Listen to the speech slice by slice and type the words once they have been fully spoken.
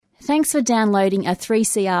Thanks for downloading a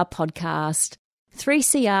 3CR podcast.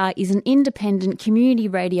 3CR is an independent community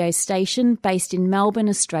radio station based in Melbourne,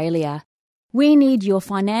 Australia. We need your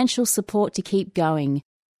financial support to keep going.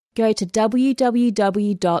 Go to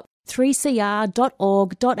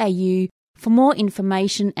www.3cr.org.au for more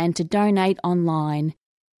information and to donate online.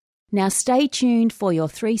 Now stay tuned for your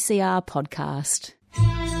 3CR podcast.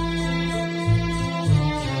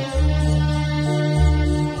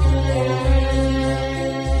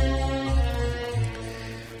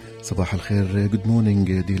 Sabah al-Khair, good morning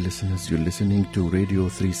dear listeners. You're listening to Radio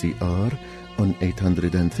 3CR on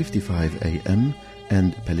 855 AM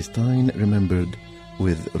and Palestine Remembered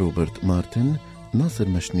with Robert Martin, Nasser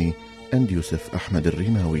Mashni and Yusuf Ahmed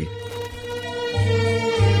al-Rimawi.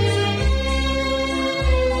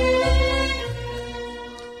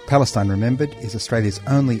 Palestine Remembered is Australia's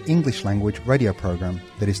only English-language radio program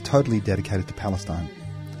that is totally dedicated to Palestine.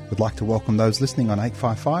 We'd like to welcome those listening on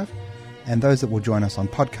 855 and those that will join us on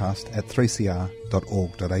podcast at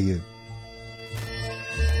 3cr.org.au.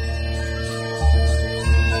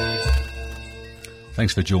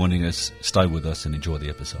 Thanks for joining us. Stay with us and enjoy the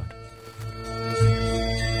episode.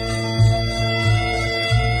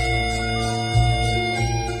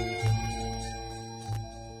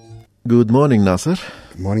 Good morning, Nasser.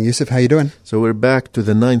 Good morning, Yusuf. How are you doing? So we're back to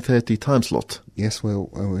the 9:30 time slot. Yes,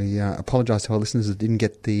 we apologise to our listeners that didn't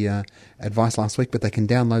get the advice last week, but they can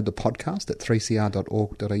download the podcast at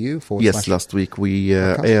 3cr.org.au. Yes, last week we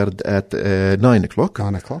aired at 9 o'clock.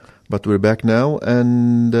 9 o'clock. But we're back now,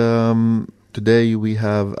 and today we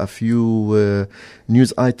have a few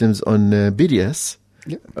news items on BDS,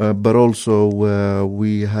 but also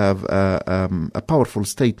we have a powerful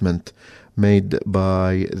statement made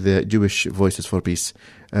by the Jewish Voices for Peace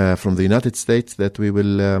from the United States that we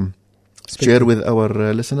will share with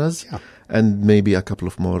our listeners, and maybe a couple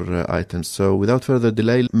of more items. So without further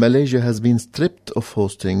delay, Malaysia has been stripped of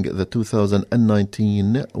hosting the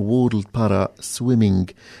 2019 World Para Swimming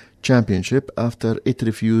Championship after it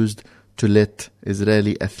refused to let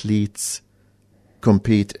Israeli athletes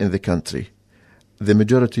compete in the country. The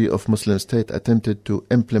majority of Muslim states attempted to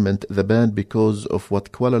implement the ban because of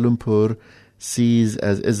what Kuala Lumpur sees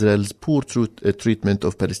as Israel's poor treatment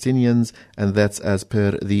of Palestinians, and that's as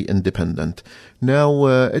per The Independent. Now,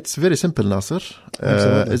 it's very simple, Nasser.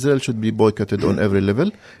 Israel should be boycotted on every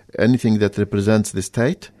level. Anything that represents the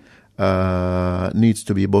state needs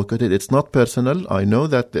to be boycotted. It's not personal. I know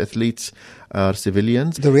that the athletes are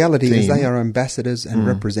civilians. The reality is they are ambassadors and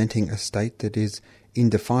representing a state that is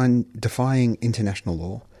defying international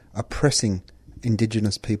law, oppressing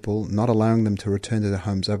indigenous people, not allowing them to return to their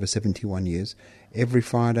homes over 71 years. Every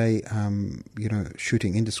Friday,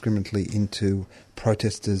 shooting indiscriminately into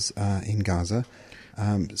protesters in Gaza.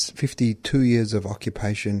 52 years of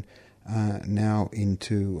occupation now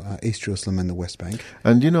into East Jerusalem and the West Bank.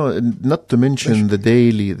 And, not to mention the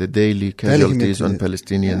daily casualties on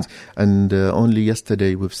Palestinians. Yeah. And only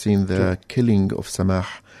yesterday we've seen the killing of Samah,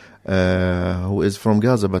 who is from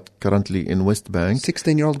Gaza but currently in West Bank.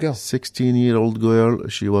 16-year-old girl. 16-year-old girl.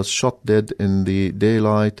 She was shot dead in the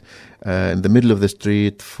daylight in the middle of the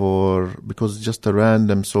street because just a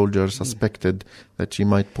random soldier suspected that she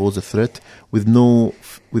might pose a threat with no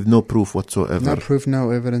proof whatsoever. No proof,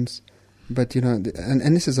 no evidence. But,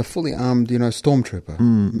 and this is a fully armed, stormtrooper.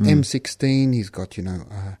 M16, he's got,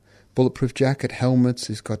 bulletproof jacket, helmets,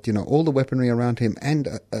 he's got, all the weaponry around him and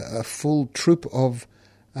a full troop of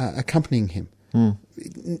accompanying him.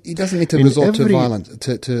 He doesn't need to resort to violence,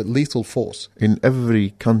 to lethal force. In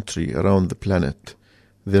every country around the planet,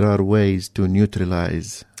 there are ways to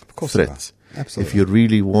neutralize threats. Absolutely. If you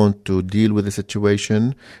really want to deal with the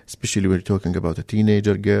situation, especially when you're talking about a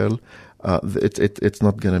teenager girl, it's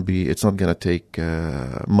not gonna take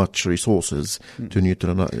much resources to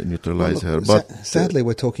neutralize her. But sadly,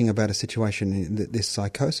 we're talking about a situation, this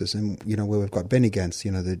psychosis, and where we've got Benny Gantz,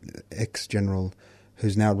 the ex-general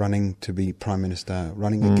who's now running to be Prime Minister,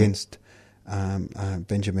 running against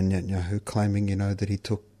Benjamin Netanyahu, claiming, that he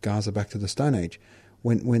took Gaza back to the Stone Age.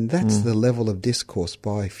 When that's the level of discourse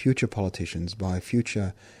by future politicians, by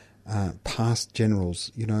future past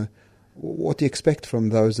generals, what do you expect from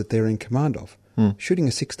those that they're in command of? Shooting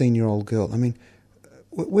a 16-year-old girl, I mean,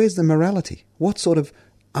 where's the morality? What sort of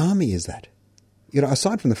army is that?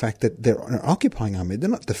 Aside from the fact that they're an occupying army, they're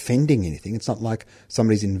not defending anything. It's not like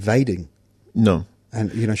somebody's invading. No. And,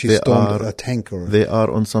 she stormed a tank. They are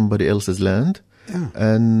on somebody else's land. Yeah.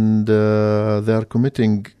 And they are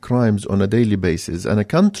committing crimes on a daily basis. And a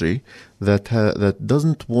country that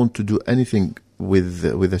doesn't want to do anything with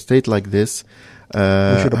a state like this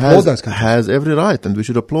we should applaud those countries. Has every right, and we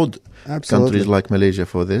should applaud Absolutely. countries like Malaysia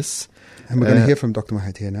for this. And we're going to hear from Dr.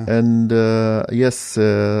 Mahathir now. And yes,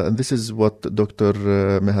 and this is what Dr.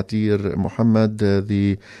 Mahathir Mohamad,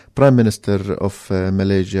 the Prime Minister of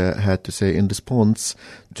Malaysia, had to say in response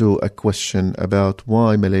to a question about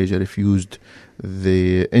why Malaysia refused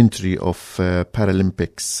the entry of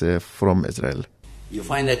Paralympics from Israel. You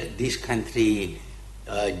find that this country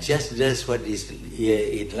just does what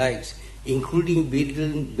it likes, including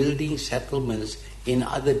building settlements in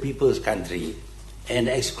other people's country and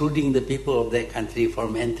excluding the people of that country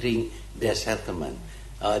from entering their settlement.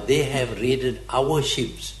 They have raided our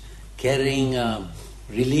ships carrying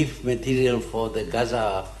relief material for the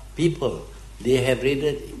Gaza people. They have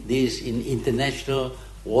raided this in international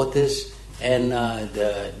waters, and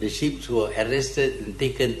the ships were arrested and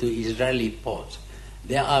taken to Israeli ports.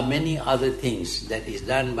 There are many other things that is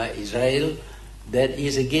done by Israel that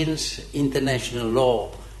is against international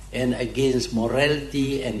law and against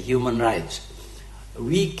morality and human rights.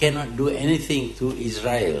 We cannot do anything to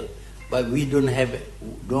Israel, but we don't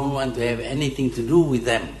want to have anything to do with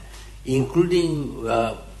them, including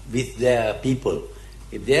with their people.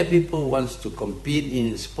 If their people wants to compete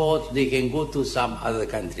in sports, they can go to some other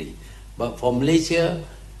country. But for Malaysia,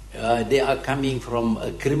 they are coming from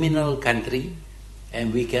a criminal country,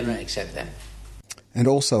 and we cannot accept them. And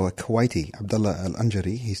also a Kuwaiti, Abdullah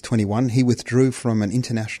Al-Anjari, he's 21. He withdrew from an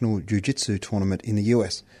international jiu-jitsu tournament in the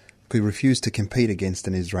US because he refused to compete against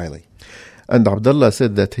an Israeli. And Abdullah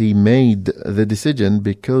said that he made the decision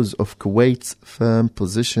because of Kuwait's firm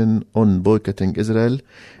position on boycotting Israel,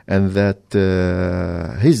 and that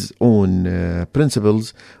his own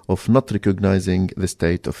principles of not recognizing the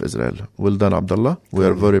state of Israel. Well done, Abdullah. We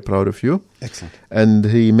are very proud of you. Excellent. And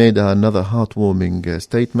he made another heartwarming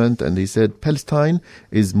statement, and he said, Palestine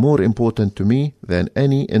is more important to me than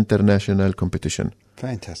any international competition.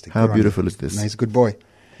 Fantastic. How beautiful is this? No, he's a good boy.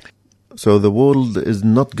 So the world is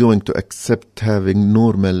not going to accept having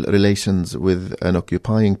normal relations with an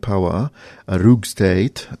occupying power, a rogue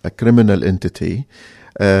state, a criminal entity.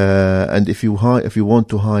 And if you want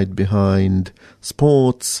to hide behind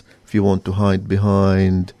sports, if you want to hide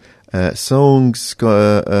behind songs,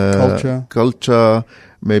 culture,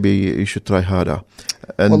 maybe you should try harder.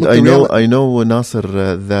 And well, I know,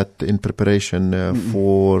 Nasser, that in preparation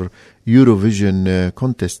for Eurovision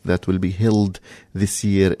contest that will be held this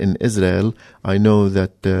year in Israel, I know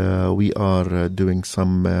that we are doing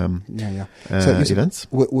some events.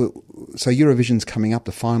 So Eurovision's coming up.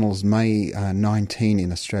 The finals May 19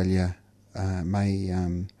 in Australia, May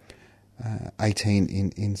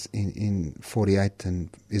 18 in 48 and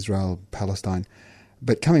Israel, Palestine.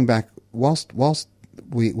 But coming back, whilst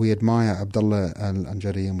we admire Abdullah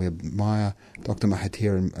Al-Anjari and we admire Dr.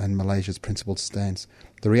 Mahathir and Malaysia's principled stance,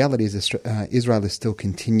 the reality is Israel is still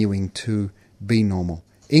continuing to be normal.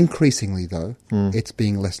 Increasingly, though, it's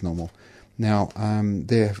being less normal. Now,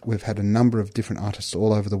 we've had a number of different artists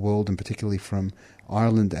all over the world, and particularly from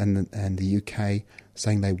Ireland and the UK,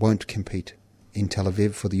 saying they won't compete in Tel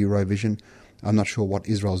Aviv for the Eurovision. I'm not sure what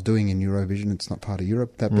Israel's doing in Eurovision. It's not part of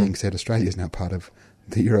Europe. That being said, Australia is now part of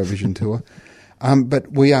the Eurovision tour.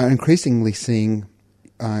 But we are increasingly seeing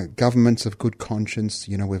governments of good conscience.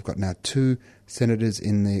 You know, we've got now 2 senators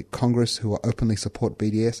in the Congress who openly support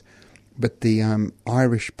BDS. But the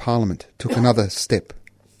Irish Parliament took another step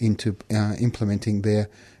into implementing their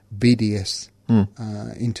BDS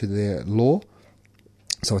into their law.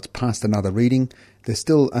 So it's passed another reading. There's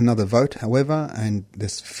still another vote, however, and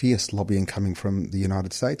there's fierce lobbying coming from the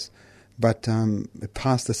United States. But it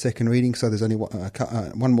passed the second reading, so there's only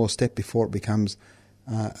one more step before it becomes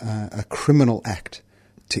a criminal act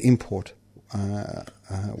to import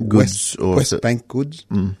West Bank goods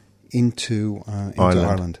into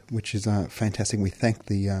Ireland, which is fantastic. We thank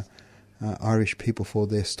the Irish people for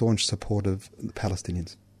their staunch support of the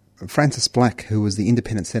Palestinians. Francis Black, who was the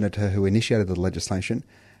independent senator who initiated the legislation,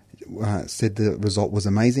 said the result was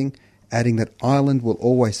amazing, adding that Ireland will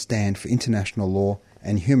always stand for international law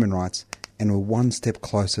and human rights, and we're one step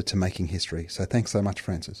closer to making history. So thanks so much,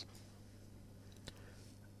 Francis.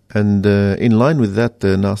 And in line with that,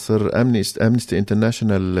 Nasser, Amnesty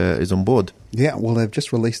International is on board. Yeah, well, they've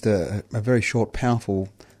just released a very short, powerful,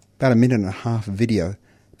 about 1.5 minute video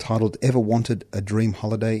titled Ever Wanted a Dream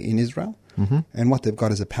Holiday in Israel? Mm-hmm. And what they've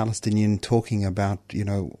got is a Palestinian talking about, you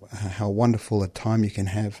know, how wonderful a time you can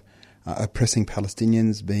have oppressing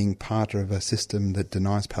Palestinians, being part of a system that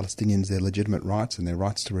denies Palestinians their legitimate rights and their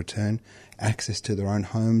rights to return, access to their own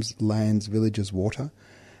homes, lands, villages, water.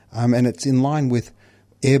 And it's in line with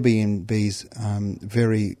Airbnb's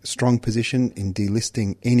very strong position in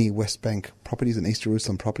delisting any West Bank properties and East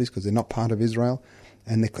Jerusalem properties because they're not part of Israel.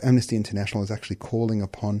 And the Amnesty International is actually calling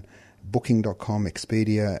upon Booking.com,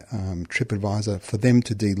 Expedia, TripAdvisor, for them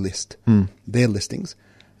to delist their listings,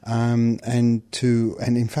 and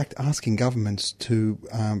in fact asking governments to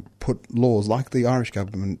put laws like the Irish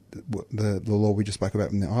government, the law we just spoke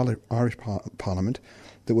about in the Irish Parliament,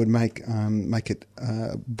 that would make it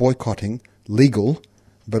boycotting legal,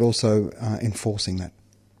 but also enforcing that.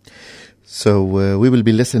 So we will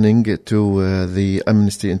be listening to the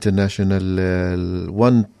Amnesty International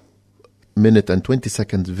 1 minute and 20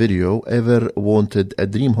 seconds video, Ever Wanted a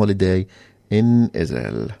Dream Holiday in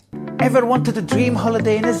Israel. Ever wanted a dream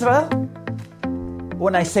holiday in Israel?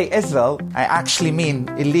 When I say Israel, I actually mean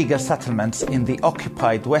illegal settlements in the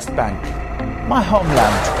occupied West Bank, my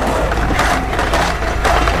homeland.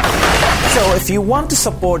 So if you want to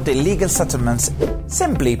support the illegal settlements,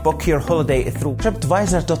 simply book your holiday through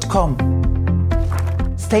TripAdvisor.com.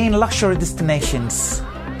 Stay in luxury destinations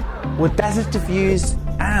with desert views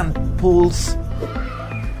and pools.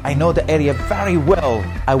 I know the area very well.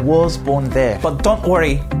 I was born there. But don't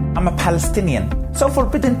worry, I'm a Palestinian, so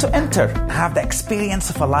forbidden to enter. Have the experience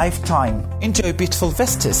of a lifetime. Enjoy beautiful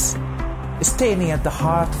vistas. Stay near the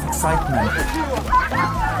heart of excitement.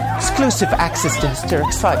 Exclusive access to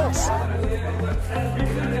historic sites.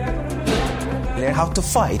 Learn how to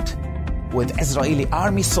fight with Israeli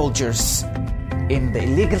army soldiers in the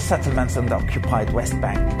illegal settlements in the occupied West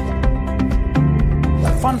Bank.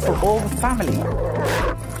 Fun for all the family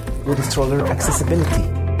with stroller accessibility.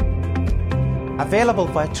 Available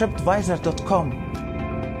by TripAdvisor.com.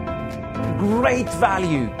 Great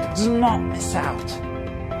value. Do not miss out.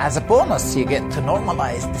 As a bonus, you get to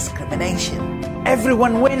normalize discrimination.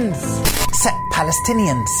 Everyone wins, except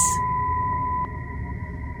Palestinians.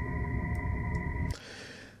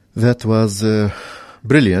 That was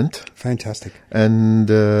brilliant. Fantastic. And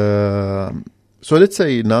so let's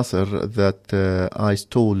say, Nasser, that I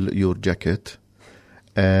stole your jacket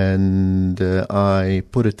and I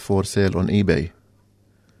put it for sale on eBay.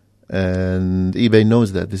 And eBay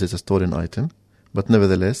knows that this is a stolen item, but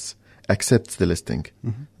nevertheless accepts the listing.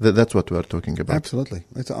 That's what we're talking about. Absolutely.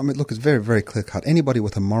 It's very, very clear-cut. Anybody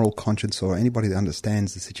with a moral conscience or anybody that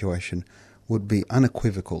understands the situation would be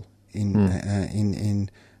unequivocal in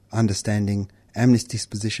understanding Amnesty's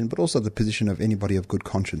position, but also the position of anybody of good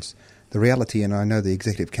conscience. The reality, and I know the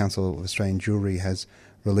Executive Council of Australian Jewry has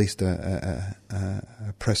released a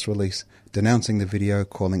press release denouncing the video,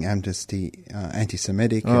 calling Amnesty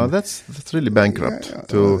anti-Semitic. Oh, that's really bankrupt.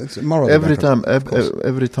 It's morally bankrupt. Bankrupt,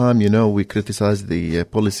 every time we criticize the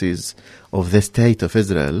policies of the state of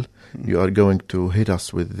Israel, you are going to hit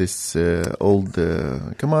us with this old.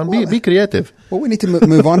 Come on, be creative. Well, we need to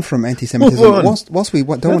move on from anti-Semitism. Whilst we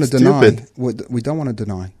don't want to deny, we don't want to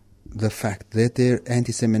deny the fact that their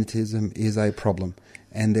anti-Semitism is a problem,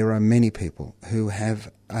 and there are many people who have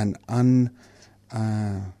an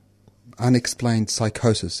unexplained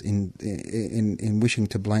psychosis in wishing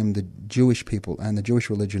to blame the Jewish people and the Jewish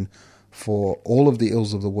religion for all of the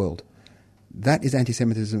ills of the world. That is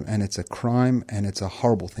anti-Semitism, and it's a crime, and it's a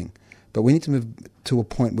horrible thing. But we need to move to a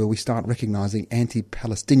point where we start recognizing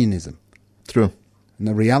anti-Palestinianism. True. And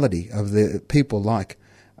the reality of the people like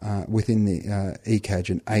within the ECAJ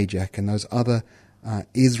and AJAC and those other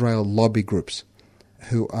Israel lobby groups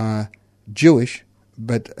who are Jewish,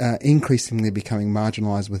 but increasingly becoming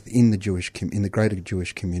marginalized within the in the greater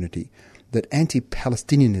Jewish community. That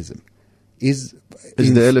anti-Palestinianism is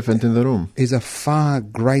the elephant in the room. Is a far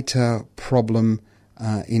greater problem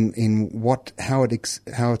in how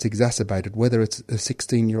it's exacerbated. Whether it's a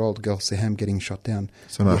 16-year-old girl Siham getting shot down,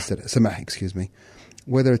 Samah, excuse me.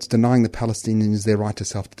 Whether it's denying the Palestinians their right to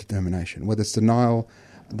self-determination, whether it's denial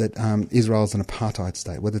that Israel is an apartheid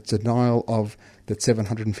state, whether it's denial of that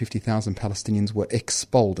 750,000 Palestinians were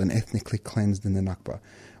expelled and ethnically cleansed in the Nakba,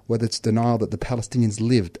 whether it's denial that the Palestinians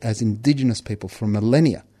lived as indigenous people for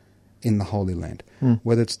millennia in the Holy Land,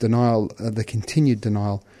 whether it's the continued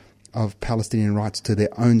denial of Palestinian rights to their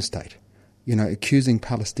own state, accusing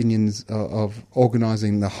Palestinians of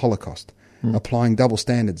organizing the Holocaust, applying double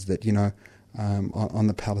standards that, on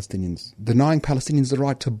the Palestinians, denying Palestinians the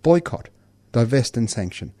right to boycott, divest and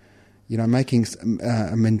sanction, making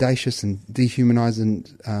mendacious and dehumanizing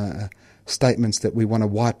statements that we want to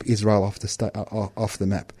wipe Israel off the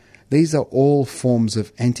map. These are all forms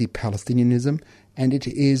of anti-Palestinianism, and it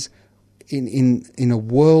is, in a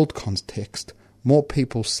world context, more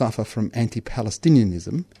people suffer from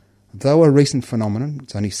anti-Palestinianism, though a recent phenomenon.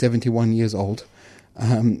 It's only 71 years old.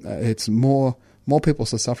 It's more people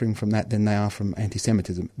are suffering from that than they are from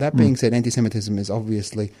anti-Semitism. That being said, anti-Semitism is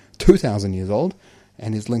obviously 2,000 years old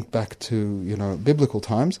and is linked back to biblical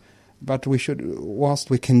times. But we should, whilst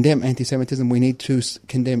we condemn anti-Semitism, we need to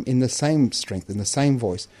condemn in the same strength, in the same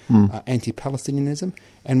voice, anti-Palestinianism,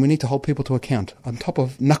 and we need to hold people to account on top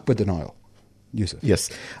of Nakba denial. Yusuf. Yes,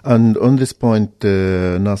 and on this point,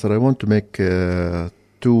 Nasser, I want to make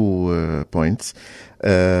 2 points.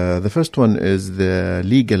 The first one is the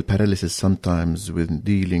legal paralysis sometimes with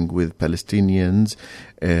dealing with Palestinians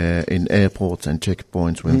in airports and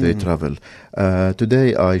checkpoints when they travel.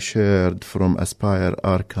 Today I shared from Aspire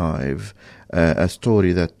Archive a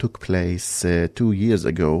story that took place 2 years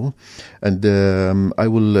ago, and I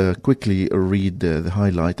will quickly read the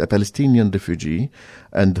highlight. A Palestinian refugee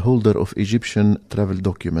and holder of Egyptian travel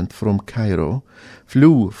document from Cairo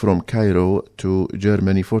flew from Cairo to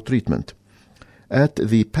Germany for treatment. At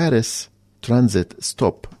the Paris transit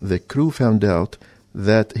stop, the crew found out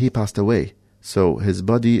that he passed away, so his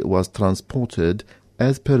body was transported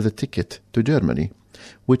as per the ticket to Germany,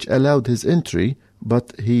 which allowed his entry,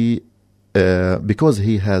 but because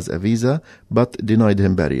he has a visa, but denied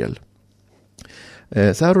him burial.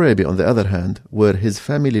 Saudi Arabia, on the other hand, where his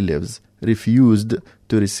family lives, refused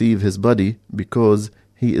to receive his body because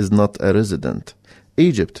he is not a resident.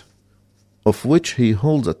 Egypt, of which he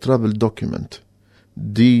holds a travel document,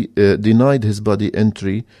 denied his body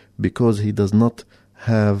entry because he does not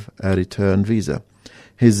have a return visa.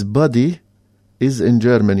 His body is in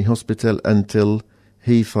Germany hospital until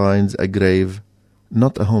he finds a grave,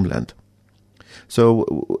 not a homeland. So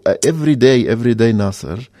every day,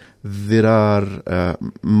 Nasser, there are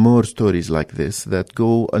more stories like this that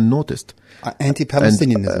go unnoticed.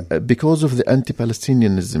 Anti-Palestinianism. Because of the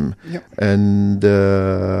anti-Palestinianism. Yep. And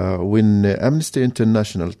when Amnesty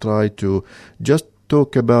International tried to just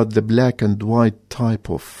talk about the black and white type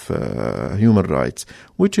of human rights,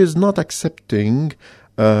 which is not accepting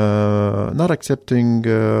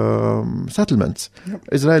settlements,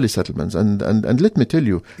 Israeli settlements, and let me tell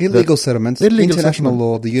you, illegal settlements. International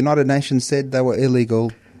law. The United Nations said they were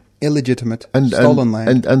illegal, illegitimate, stolen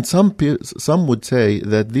land. And some would say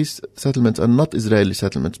that these settlements are not Israeli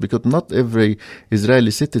settlements because not every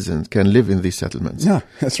Israeli citizen can live in these settlements. Yeah,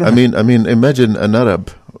 that's right. I mean, imagine an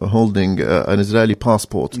Arab holding an Israeli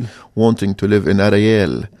passport, wanting to live in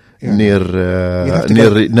Ariel. Yeah. Near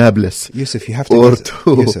Nablus. Yusuf, you have to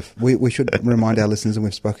Yusuf, we should remind our listeners, and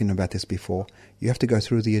we've spoken about this before, you have to go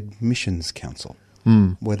through the admissions council,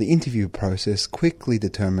 where the interview process quickly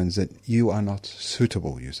determines that you are not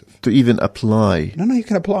suitable, Yusuf. To even apply. No, you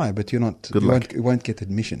can apply, but you won't get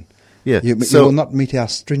admission. Yeah. You will not meet our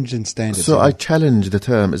stringent standards. So I challenge the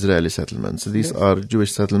term Israeli settlements. These are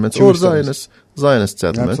Jewish settlements or Zionist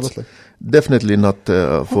settlements. Absolutely. Definitely not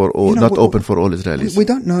for all, open for all Israelis. We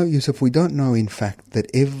don't know, Yusuf. We don't know, in fact, that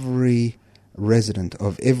every resident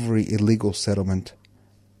of every illegal settlement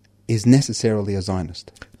is necessarily a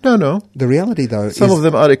Zionist. No. The reality, though, some of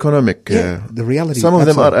them are economic. The reality. Some of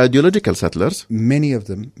them are ideological settlers. Many of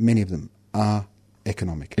them are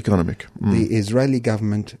economic. The Israeli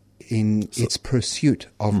government, in its pursuit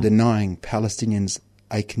of denying Palestinians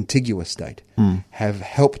a contiguous state, have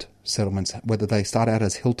helped settlements, whether they start out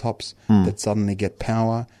as hilltops that suddenly get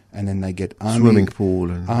power, and then they get army, swimming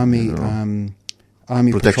pool, and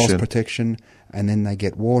army patrols protection, and then they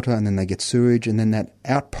get water, and then they get sewage, and then that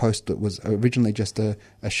outpost that was originally just a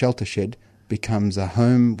shelter shed becomes a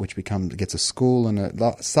home, which gets a school, and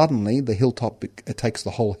suddenly the hilltop takes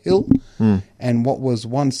the whole hill, and what was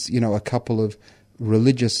once a couple of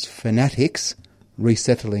religious fanatics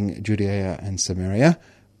resettling Judea and Samaria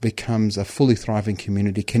becomes a fully thriving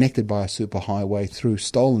community connected by a superhighway through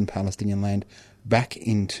stolen Palestinian land back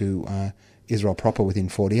into Israel proper within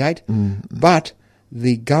 48. But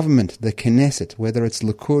the government, the Knesset, whether it's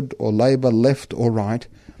Likud or Labour, left or right,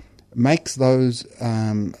 makes those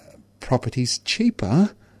properties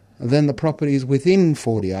cheaper than the properties within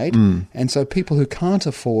 48. And so people who can't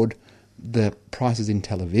afford the prices in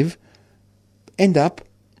Tel Aviv end up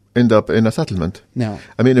in a settlement. Now,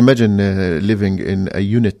 I mean, imagine living in a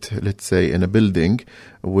unit, let's say, in a building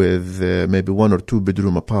with maybe 1 or 2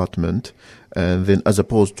 bedroom apartment, and then as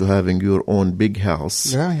opposed to having your own big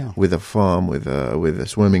house with a farm, with a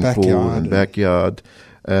swimming pool and backyard.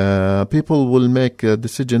 People will make a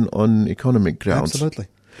decision on economic grounds. Absolutely.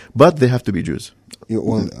 But they have to be Jews.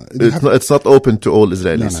 It's not open to all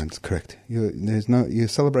Israelis. No, it's correct. You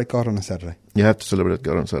celebrate God on a Saturday. You have to celebrate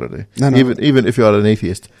God on Saturday. Even if you are an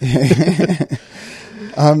atheist.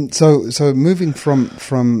 So moving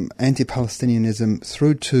from anti-Palestinianism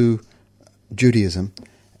through to Judaism,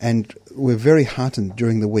 and we're very heartened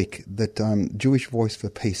during the week that Jewish Voice for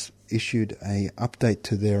Peace issued a update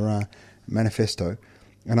to their manifesto,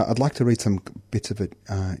 and I'd like to read some bits of it,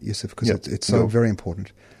 Yusuf, because it's so very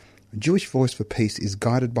important. Jewish Voice for Peace is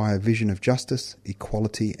guided by a vision of justice,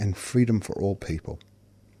 equality and freedom for all people.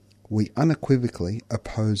 We unequivocally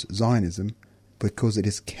oppose Zionism because it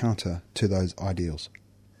is counter to those ideals.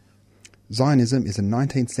 Zionism is a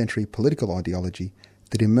 19th century political ideology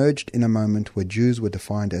that emerged in a moment where Jews were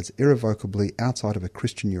defined as irrevocably outside of a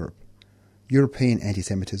Christian Europe. European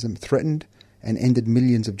anti-Semitism threatened and ended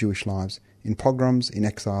millions of Jewish lives in pogroms, in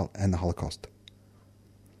exile and the Holocaust.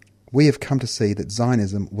 We have come to see that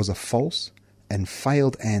Zionism was a false and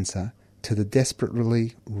failed answer to the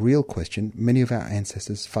desperately real question many of our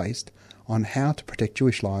ancestors faced on how to protect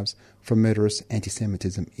Jewish lives from murderous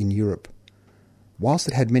anti-Semitism in Europe. Whilst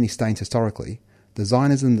it had many stains historically, the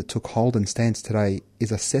Zionism that took hold and stands today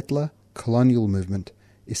is a settler colonial movement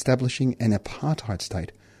establishing an apartheid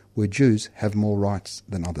state where Jews have more rights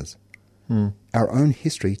than others. Our own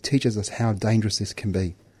history teaches us how dangerous this can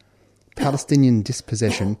be. Palestinian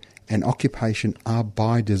dispossession and occupation are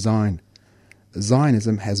by design.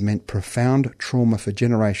 Zionism has meant profound trauma for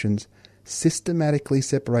generations, systematically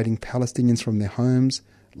separating Palestinians from their homes,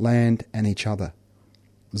 land and each other.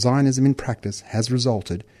 Zionism in practice has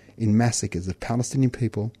resulted in massacres of Palestinian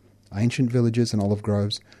people, ancient villages and olive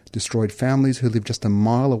groves, destroyed families who live just a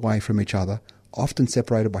mile away from each other, often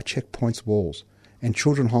separated by checkpoints' walls, and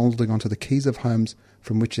children holding onto the keys of homes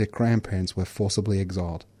from which their grandparents were forcibly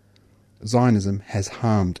exiled. Zionism has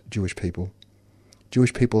harmed Jewish people.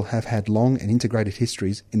 Jewish people have had long and integrated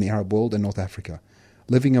histories in the Arab world and North Africa,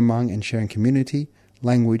 living among and sharing community,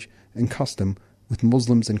 language and custom with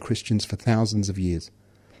Muslims and Christians for thousands of years.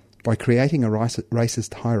 By creating a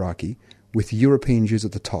racist hierarchy with European Jews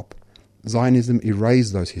at the top, Zionism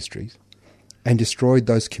erased those histories and destroyed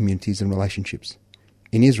those communities and relationships.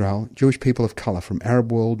 In Israel, Jewish people of colour from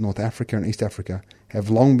Arab world, North Africa and East Africa have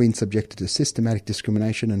long been subjected to systematic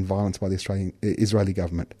discrimination and violence by the Israeli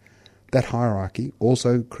government. That hierarchy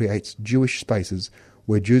also creates Jewish spaces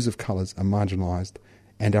where Jews of colours are marginalised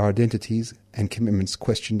and our identities and commitments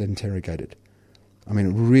questioned and interrogated. I mean,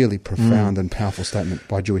 a really profound and powerful statement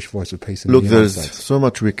by Jewish Voice of Peace in the United States. There's so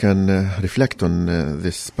much we can reflect on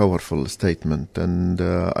this powerful statement, and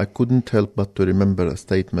I couldn't help but to remember a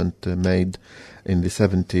statement made in the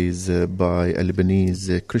 70s by a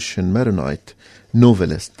Lebanese Christian Maronite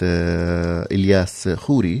novelist, Ilyas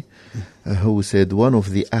Khouri, who said one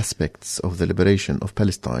of the aspects of the liberation of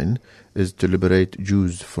Palestine is to liberate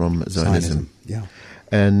Jews from Zionism. Yeah.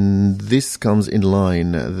 And this comes in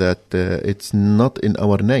line that it's not in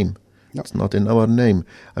our name. Nope. It's not in our name.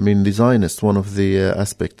 I mean, the Zionists, one of the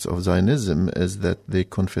aspects of Zionism is that they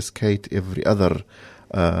confiscate every other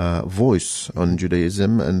voice on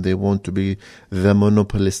Judaism, and they want to be the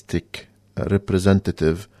monopolistic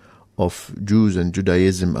representative of Jews and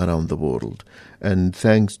Judaism around the world. And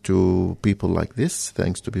thanks to people like this,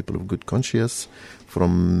 thanks to people of good conscience,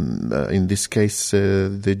 from, in this case,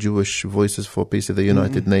 the Jewish Voices for Peace of the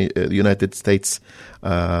United States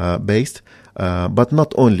based, but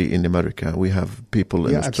not only in America. We have people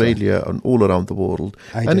in Australia absolutely. And all around the world,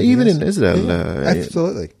 and even in Israel.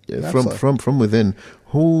 Absolutely. From within,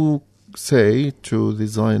 who say to the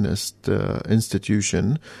Zionist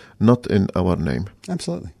institution, not in our name.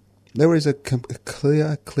 Absolutely. There is a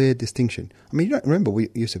clear distinction. I mean, you don't remember,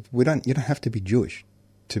 Yusuf, you don't have to be Jewish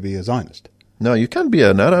to be a Zionist. No, you can be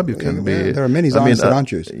an Arab. You can be. There are many Zionists that aren't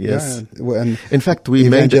Jews. Yes. Yeah. And in fact, we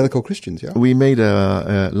evangelical Christians. Yeah. We made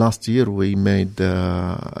last year. We made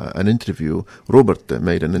an interview. Robert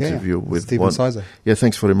made an interview with Stephen Sizer. Yeah,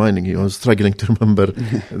 thanks for reminding me. I was struggling to remember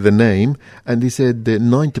the name, and he said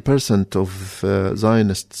 90% of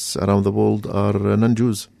Zionists around the world are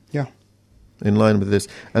non-Jews. Yeah. In line with this,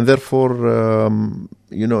 and therefore,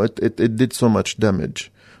 it did so much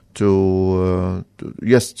damage to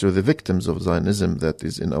the victims of Zionism, that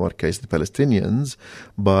is in our case the Palestinians,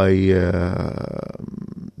 by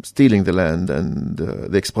stealing the land and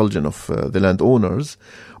the expulsion of the landowners,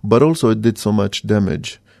 but also it did so much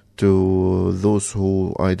damage to those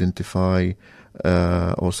who identify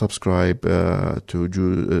or subscribe to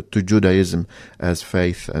Judaism as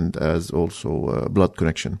faith and as also blood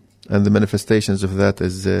connection. And the manifestations of that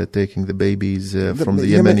is taking the babies from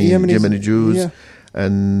the Yemeni Jews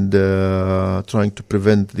and trying to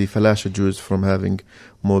prevent the Falasha Jews from having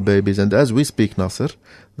more babies. And as we speak, Nasser,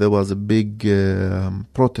 there was a big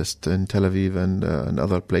protest in Tel Aviv and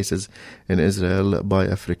other places in Israel by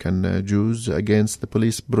African Jews against the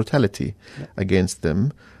police brutality against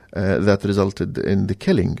them. That resulted in the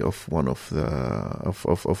killing of one of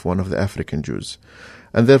the African Jews.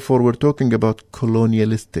 And therefore, we're talking about colonial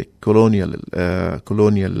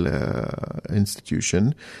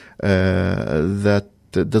institution that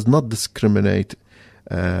does not discriminate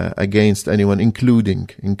against anyone, including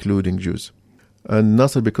Jews. And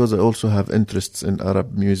Nasser, because I also have interests in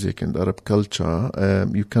Arab music and Arab culture,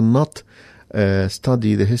 you cannot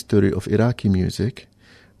study the history of Iraqi music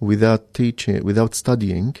without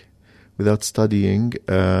studying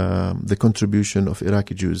the contribution of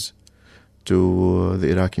Iraqi Jews to the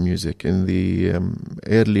Iraqi music. In the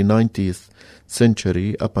early 19th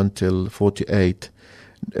century up until 48,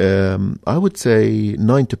 I would say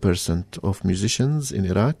 90% of musicians in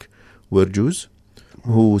Iraq were Jews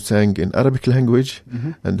who sang in Arabic language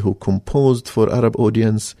and who composed for Arab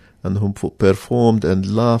audience and who performed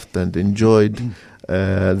and laughed and enjoyed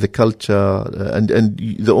the culture. And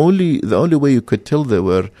the only way you could tell they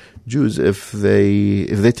were Jews if they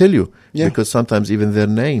tell you, because sometimes even their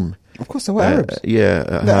name. Of course, they were Arabs.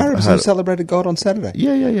 The Arabs who celebrated God on Saturday.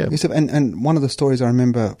 Yeah. And one of the stories I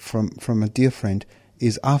remember from a dear friend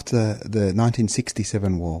is after the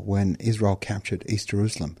 1967 war, when Israel captured East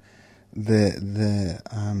Jerusalem, the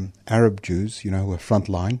Arab Jews, who were front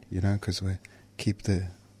line, because we keep the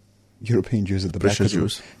European Jews at the back.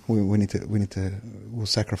 Jews. We'll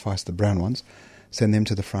sacrifice the brown ones, send them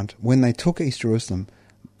to the front. When they took East Jerusalem,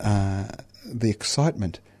 the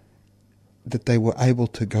excitement that they were able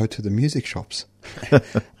to go to the music shops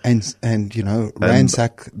and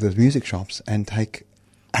ransack the music shops and take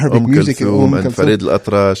Arabic music and Farid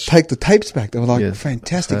Al-Atrash, take the tapes back. They were like,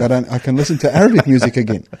 fantastic! I can listen to Arabic music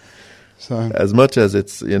again. So, as much as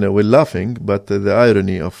it's we're laughing, but the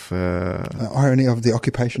irony of the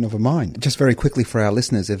occupation of a mind. Just very quickly for our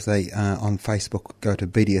listeners, if they on Facebook go to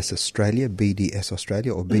BDS Australia,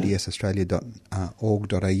 or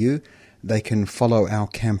bdsaustralia.org.au, they can follow our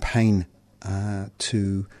campaign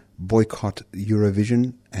to boycott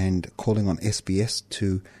Eurovision and calling on SBS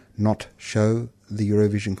to not show the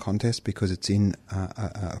Eurovision contest because it's in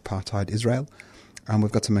apartheid Israel.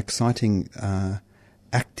 We've got some exciting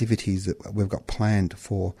activities that we've got planned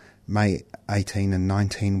for May 18 and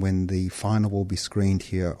 19 when the final will be screened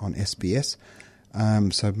here on SBS.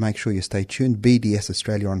 So make sure you stay tuned. BDS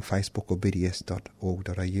Australia on Facebook or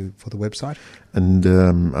bds.org.au for the website. And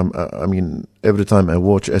I mean, every time I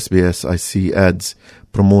watch SBS, I see ads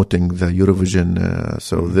promoting the Eurovision.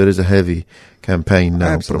 So there is a heavy campaign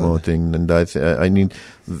now promoting. And I mean,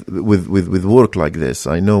 with work like this,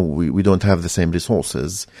 I know we don't have the same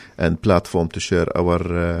resources and platform to share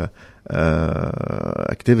our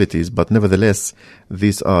activities, but nevertheless,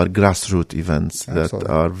 these are grassroots events that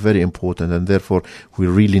are very important, and therefore we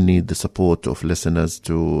really need the support of listeners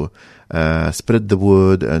to spread the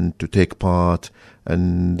word and to take part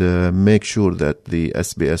and make sure that the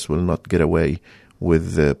SBS will not get away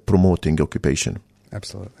with promoting occupation.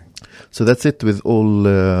 Absolutely. So that's it with all.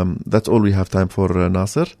 That's all we have time for,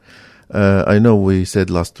 Nasser. I know we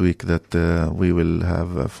said last week that we will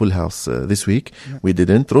have a full house this week. Yeah. We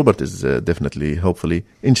didn't. Robert is definitely, hopefully,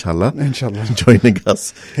 inshallah, joining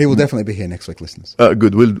us. He will definitely be here next week, listeners.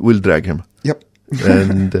 Good. We'll drag him. Yep.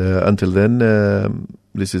 And until then,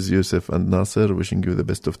 this is Yusuf and Nasser wishing you the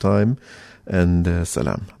best of time. And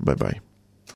salam. Bye-bye.